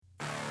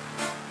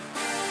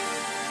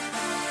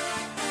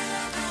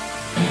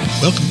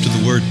Welcome to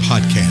the Word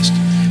Podcast.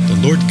 The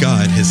Lord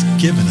God has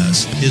given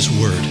us His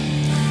Word.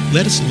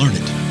 Let us learn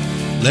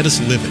it. Let us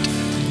live it.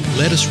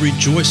 Let us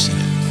rejoice in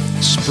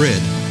it.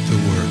 Spread the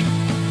Word.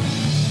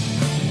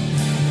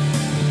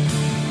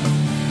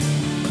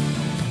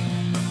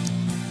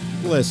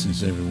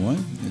 Blessings,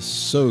 everyone. It's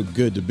so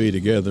good to be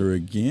together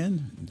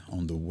again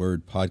on the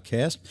Word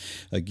Podcast.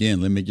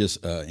 Again, let me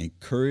just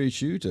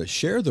encourage you to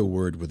share the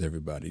Word with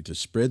everybody, to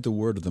spread the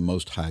Word of the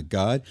Most High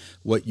God,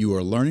 what you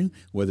are learning,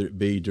 whether it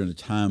be during the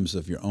times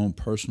of your own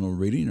personal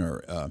reading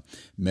or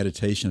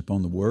meditation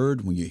upon the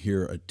Word, when you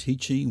hear a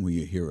teaching, when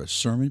you hear a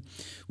sermon,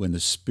 when the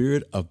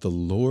Spirit of the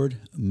Lord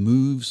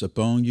moves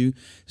upon you,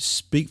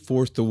 speak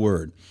forth the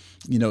Word.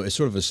 You know, it's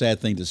sort of a sad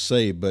thing to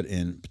say, but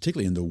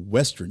particularly in the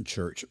Western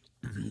church,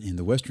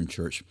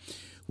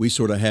 we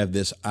sort of have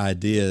this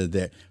idea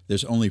that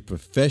there's only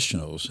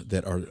professionals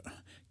that are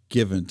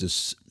given to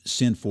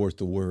send forth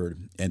the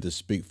Word and to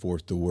speak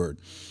forth the Word.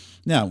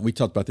 Now, we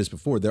talked about this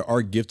before. There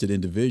are gifted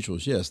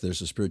individuals. Yes,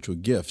 there's a spiritual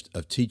gift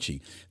of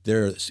teaching.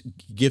 There are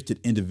gifted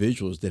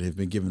individuals that have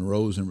been given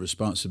roles and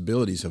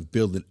responsibilities of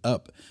building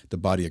up the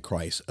body of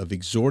Christ, of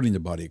exhorting the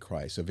body of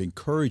Christ, of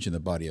encouraging the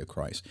body of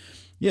Christ.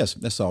 Yes,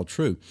 that's all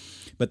true.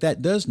 But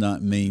that does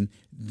not mean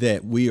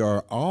that we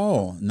are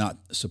all not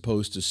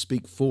supposed to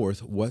speak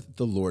forth what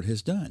the Lord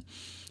has done.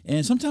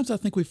 And sometimes I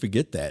think we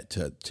forget that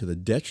to the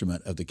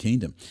detriment of the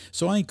kingdom.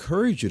 So I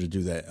encourage you to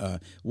do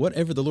that.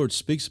 Whatever the Lord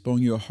speaks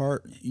upon your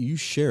heart, you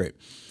share it.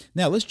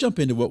 Now, let's jump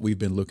into what we've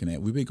been looking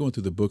at. We've been going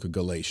through the book of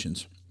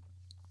Galatians.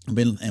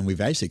 And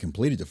we've actually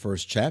completed the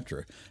first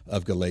chapter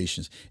of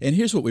Galatians. And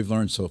here's what we've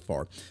learned so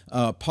far.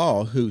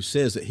 Paul, who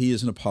says that he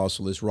is an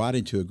apostle, is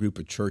writing to a group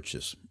of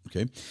churches,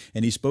 okay?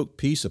 And he spoke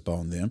peace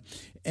upon them.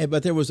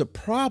 But there was a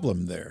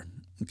problem there,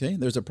 okay?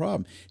 There's a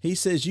problem. He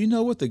says, you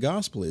know what the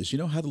gospel is. You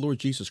know how the Lord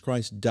Jesus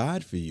Christ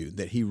died for you,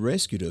 that he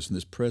rescued us in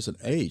this present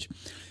age.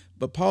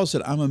 But Paul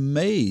said, I'm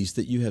amazed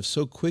that you have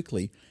so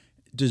quickly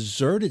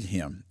deserted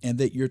him and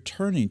that you're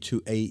turning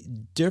to a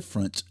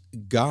different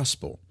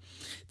gospel.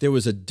 There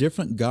was a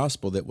different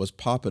gospel that was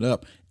popping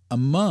up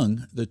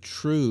among the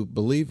true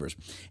believers.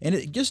 And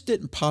it just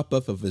didn't pop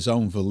up of his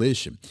own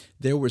volition.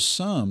 There were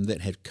some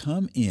that had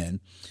come in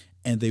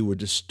and they were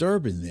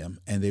disturbing them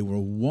and they were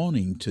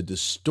wanting to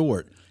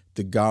distort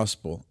the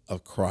gospel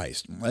of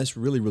Christ. That's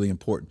really, really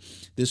important.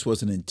 This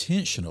was an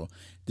intentional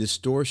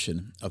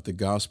distortion of the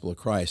gospel of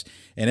Christ.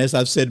 And as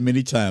I've said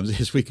many times,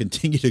 as we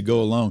continue to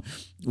go along,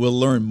 we'll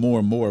learn more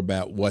and more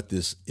about what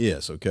this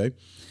is, okay?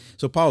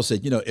 So Paul said,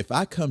 if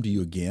I come to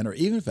you again, or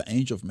even if an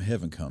angel from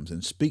heaven comes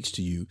and speaks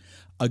to you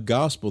a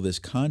gospel that's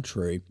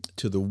contrary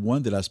to the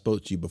one that I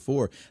spoke to you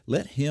before,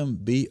 let him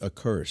be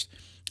accursed.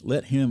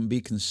 Let him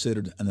be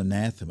considered an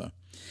anathema.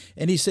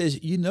 And he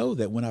says, you know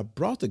that when I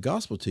brought the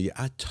gospel to you,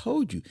 I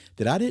told you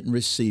that I didn't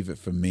receive it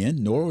from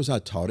men, nor was I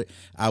taught it.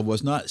 I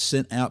was not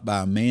sent out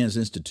by a man's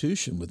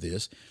institution with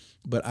this,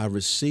 but I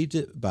received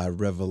it by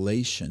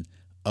revelation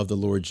of the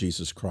Lord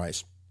Jesus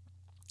Christ.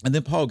 And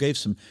then Paul gave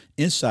some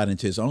insight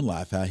into his own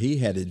life, how he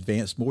had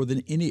advanced more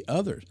than any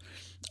other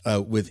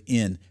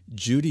within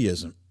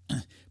Judaism,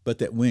 but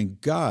that when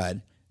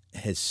God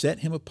had set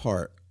him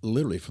apart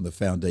literally from the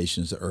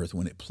foundations of the earth,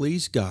 when it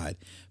pleased God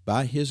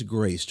by his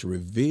grace to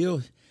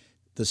reveal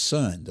the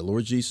Son, the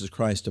Lord Jesus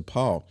Christ, to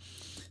Paul,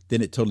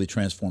 then it totally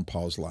transformed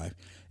Paul's life.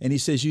 And he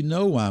says, you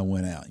know why I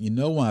went out. You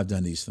know why I've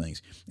done these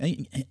things.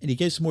 And he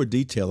gave some more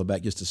detail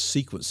about just the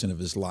sequencing of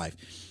his life.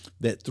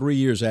 That 3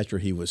 years after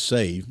he was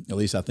saved, at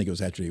least I think it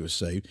was after he was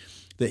saved,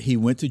 that he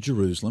went to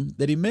Jerusalem,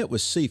 that he met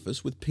with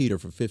Cephas, with Peter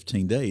for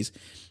 15 days,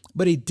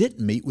 but he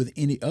didn't meet with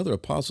any other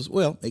apostles,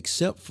 well,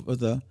 except for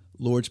the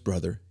Lord's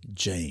brother,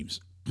 James.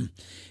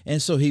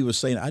 And so he was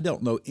saying, I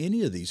don't know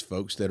any of these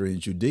folks that are in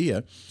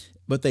Judea,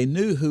 but they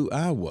knew who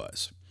I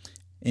was.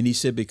 And he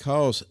said,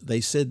 because they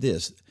said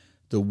this,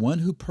 the one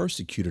who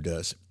persecuted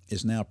us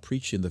is now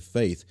preaching the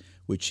faith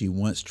which he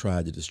once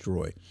tried to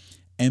destroy.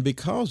 And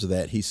because of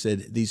that, he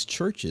said, these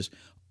churches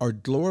are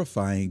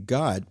glorifying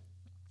God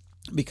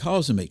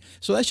because of me.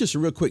 So that's just a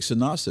real quick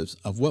synopsis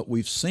of what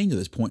we've seen to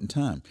this point in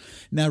time.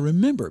 Now,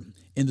 remember,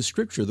 in the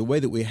scripture, the way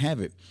that we have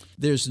it,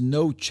 there's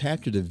no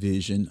chapter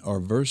division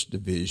or verse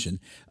division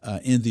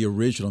in the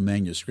original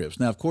manuscripts.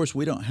 Now, of course,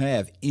 we don't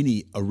have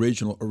any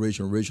original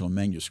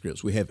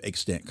manuscripts. We have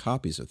extant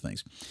copies of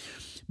things.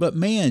 But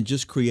man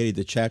just created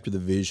the chapter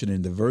division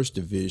and the verse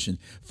division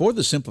for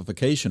the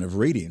simplification of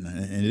reading.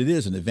 And it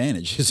is an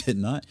advantage, is it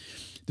not,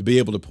 to be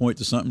able to point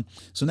to something.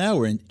 So now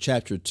we're in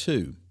chapter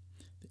 2.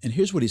 And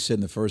here's what he said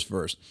in the first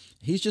verse.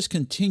 He's just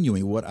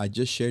continuing what I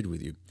just shared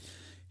with you.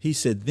 He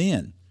said,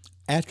 then,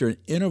 after an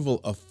interval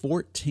of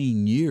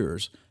 14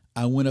 years,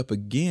 I went up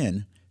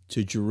again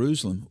to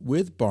Jerusalem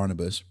with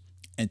Barnabas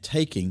and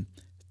taking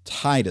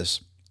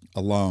Titus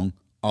along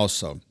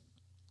also.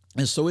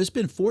 And so it's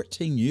been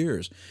 14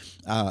 years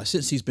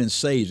since he's been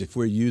saved, if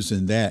we're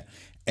using that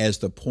as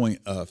the point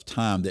of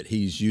time that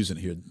he's using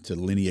here to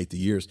delineate the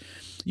years.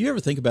 You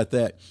ever think about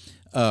that?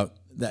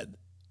 That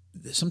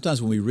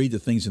sometimes when we read the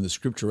things in the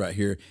scripture right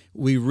here,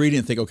 we read it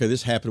and think, okay,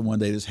 this happened one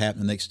day, this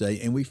happened the next day,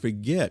 and we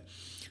forget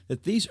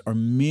that these are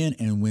men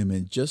and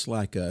women just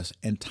like us,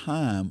 and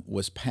time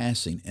was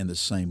passing in the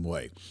same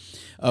way.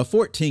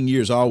 14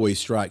 years always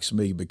strikes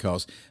me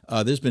because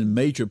there's been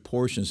major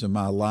portions of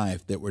my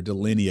life that were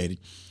delineated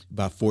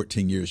by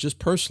 14 years, just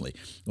personally.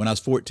 When I was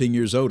 14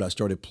 years old, I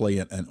started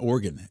playing an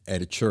organ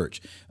at a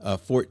church.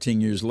 14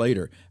 years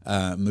later,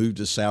 I moved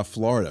to South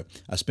Florida.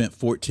 I spent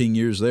 14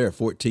 years there.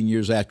 14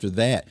 years after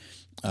that,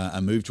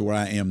 I moved to where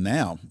I am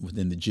now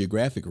within the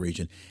geographic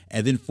region.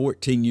 And then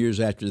 14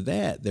 years after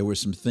that, there were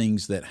some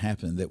things that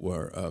happened that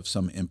were of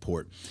some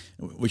import,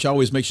 which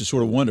always makes you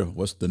sort of wonder,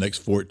 what's the next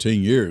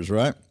 14 years,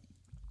 right?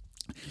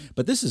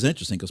 But this is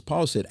interesting because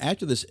Paul said,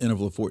 after this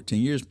interval of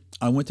 14 years,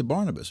 I went to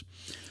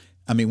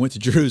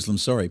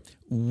Jerusalem,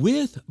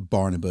 with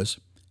Barnabas,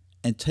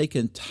 and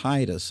taken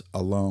Titus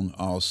along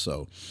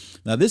also.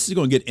 Now, this is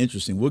going to get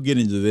interesting. We'll get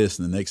into this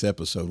in the next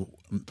episode,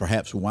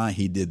 perhaps why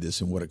he did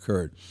this and what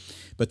occurred.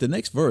 But the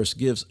next verse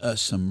gives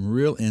us some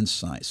real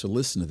insight. So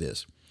listen to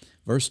this.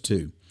 Verse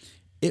 2,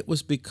 it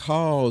was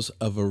because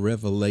of a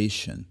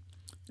revelation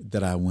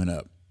that I went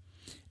up,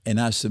 and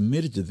I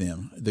submitted to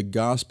them the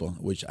gospel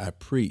which I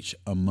preach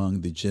among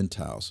the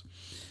Gentiles.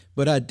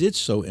 But I did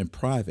so in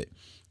private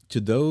to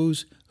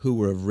those who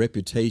were of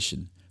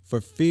reputation, for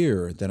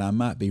fear that I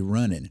might be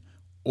running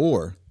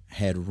or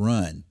had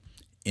run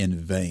in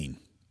vain.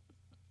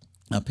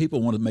 Now,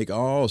 people want to make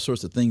all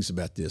sorts of things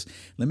about this.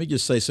 Let me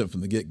just say something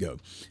from the get-go.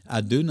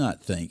 I do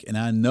not think, and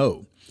I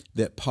know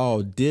that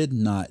Paul did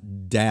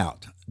not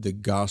doubt the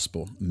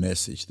gospel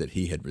message that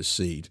he had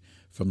received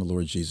from the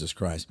Lord Jesus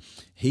Christ.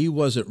 He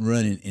wasn't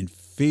running in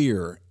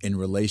fear in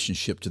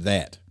relationship to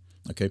that,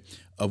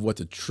 of what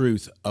the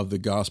truth of the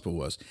gospel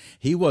was.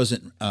 He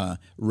wasn't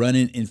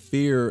running in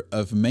fear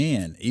of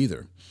man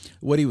either.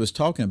 What he was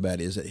talking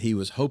about is that he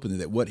was hoping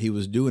that what he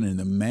was doing in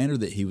the manner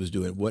that he was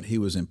doing, what he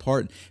was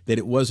imparting, that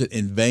it wasn't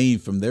in vain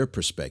from their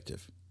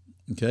perspective.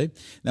 Okay?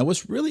 Now,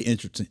 what's really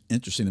interesting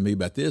to me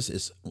about this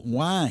is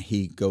why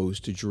he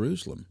goes to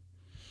Jerusalem.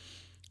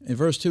 In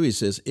verse 2, he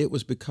says, it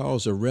was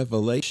because of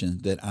revelation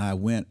that I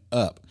went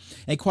up.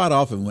 And quite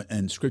often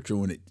in Scripture,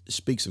 when it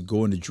speaks of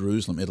going to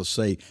Jerusalem, it'll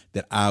say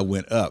that I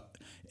went up.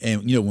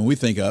 And, when we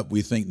think up,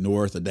 we think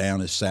north or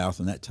down is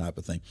south and that type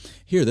of thing.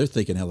 Here, they're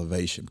thinking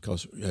elevation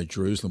because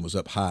Jerusalem was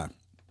up high,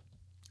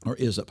 or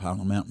is up high on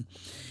a mountain.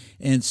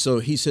 And so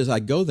he says, I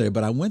go there,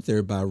 but I went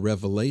there by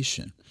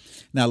revelation.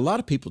 Now, a lot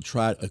of people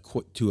try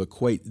to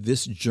equate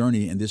this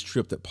journey and this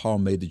trip that Paul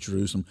made to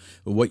Jerusalem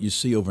with what you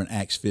see over in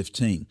Acts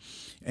 15.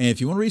 And if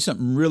you want to read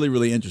something really,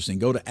 really interesting,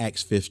 go to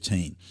Acts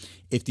 15.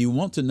 If you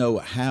want to know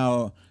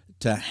how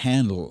to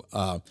handle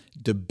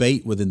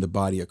debate within the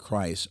body of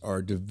Christ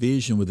or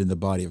division within the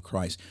body of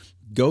Christ,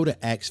 go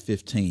to Acts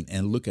 15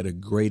 and look at a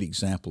great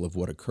example of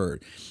what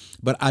occurred.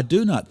 But I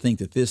do not think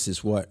that this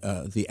is what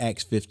the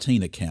Acts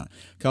 15 account,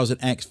 because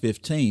in Acts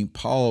 15,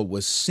 Paul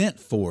was sent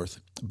forth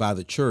by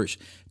the church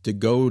to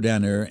go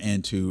down there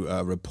and to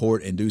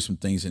report and do some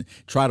things and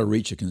try to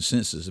reach a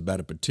consensus about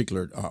a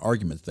particular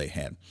argument that they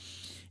had.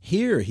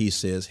 Here, he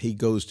says, he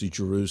goes to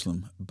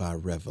Jerusalem by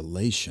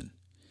revelation.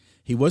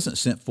 He wasn't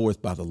sent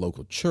forth by the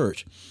local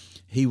church.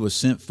 He was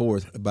sent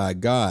forth by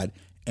God,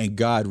 and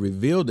God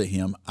revealed to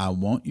him, I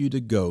want you to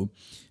go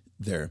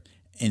there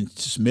and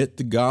submit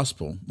the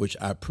gospel which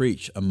I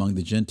preach among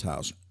the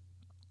Gentiles.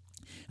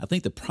 I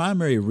think the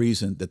primary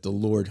reason that the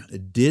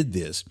Lord did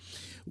this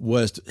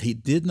was he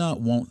did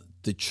not want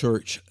the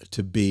church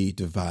to be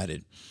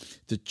divided.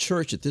 The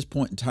church at this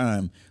point in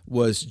time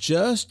was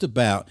just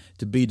about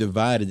to be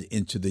divided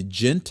into the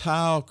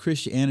Gentile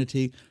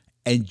Christianity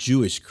and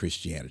Jewish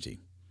Christianity.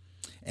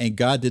 And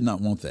God did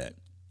not want that,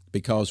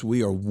 because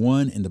we are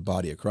one in the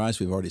body of Christ.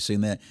 We've already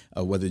seen that,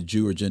 whether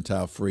Jew or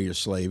Gentile, free or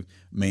slave,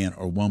 man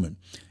or woman.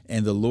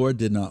 And the Lord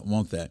did not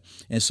want that.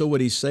 And so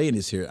what he's saying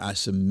is here, I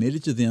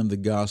submitted to them the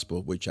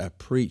gospel which I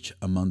preach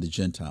among the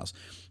Gentiles.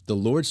 The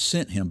Lord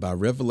sent him by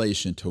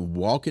revelation to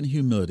walk in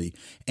humility,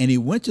 and he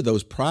went to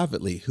those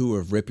privately who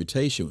were of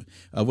reputation.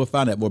 We'll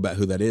find out more about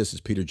who that is.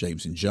 It's Peter,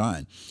 James, and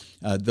John.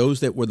 Those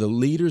that were the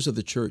leaders of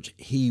the church,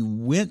 he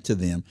went to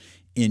them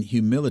in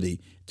humility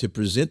to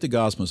present the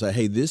gospel and say,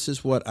 hey, this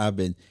is what I've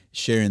been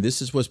sharing.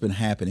 This is what's been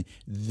happening.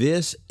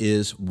 This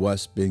is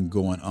what's been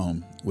going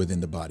on within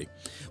the body.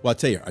 Well, I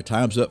tell you, our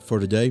time's up for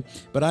today,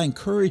 but I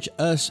encourage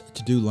us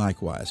to do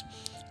likewise,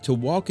 to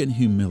walk in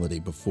humility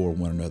before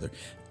one another.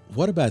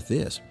 What about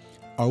this?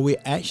 Are we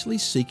actually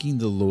seeking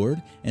the Lord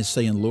and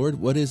saying, Lord,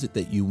 what is it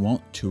that you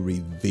want to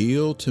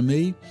reveal to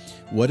me?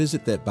 What is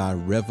it that by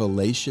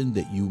revelation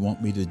that you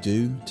want me to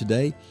do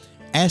today?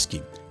 Ask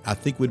him. I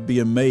think we'd be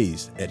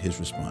amazed at his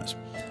response.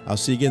 I'll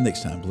see you again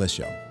next time. Bless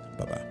y'all.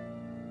 Bye-bye.